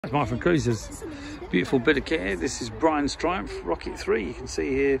That's Martin Cruiser's beautiful bit of kit here. This is Brian's Triumph Rocket 3. You can see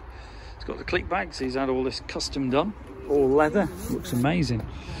here it's got the Klicbags. He's had all this custom done, all leather, looks amazing.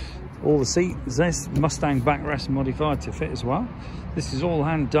 All the seats, this Mustang backrest modified to fit as well. This is all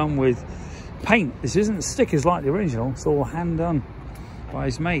hand done with paint. This isn't stickers like the original, it's all hand done by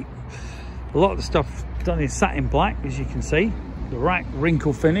his mate. A lot of the stuff done is satin black, as you can see. The rack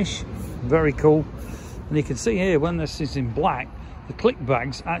wrinkle finish, very cool. And you can see here when this is in black, the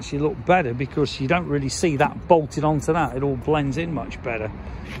Klicbags actually look better because you don't really see that bolted onto that. It all blends in much better.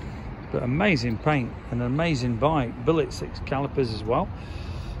 But amazing paint and an amazing bike. Billet 6 calipers as well.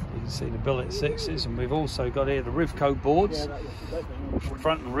 You can see the billet 6s, and we've also got here the Rivco boards,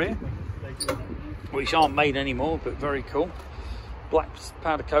 front and rear, which aren't made anymore, but very cool. Black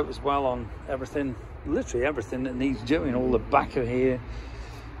powder coat as well on everything, literally everything that needs doing. All the back of here,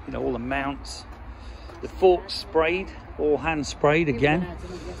 you know, all the mounts. The forks sprayed, all hand sprayed again,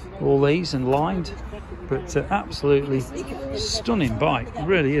 all these and lined, but absolutely stunning bike. It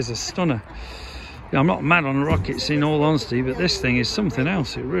really is a stunner. Yeah, I'm not mad on rockets in all honesty, but this thing is something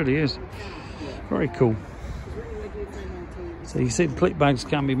else. It really is. Very cool. So you see the Klicbags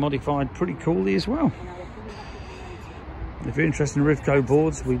can be modified pretty coolly as well. If you're interested in Rivco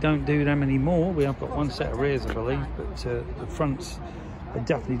boards, we don't do them anymore. We have got one set of rears, I believe, but the fronts are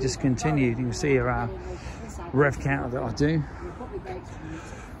definitely discontinued. You can see here our rev counter that I do.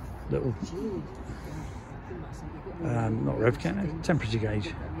 Little, not rev counter, temperature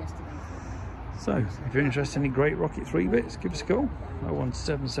gauge. So, if you're interested in any great Rocket 3 bits, give us a call.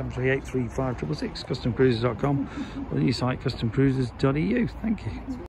 01773835666, customcruisers.com, or the new site customcruisers.eu. Thank you.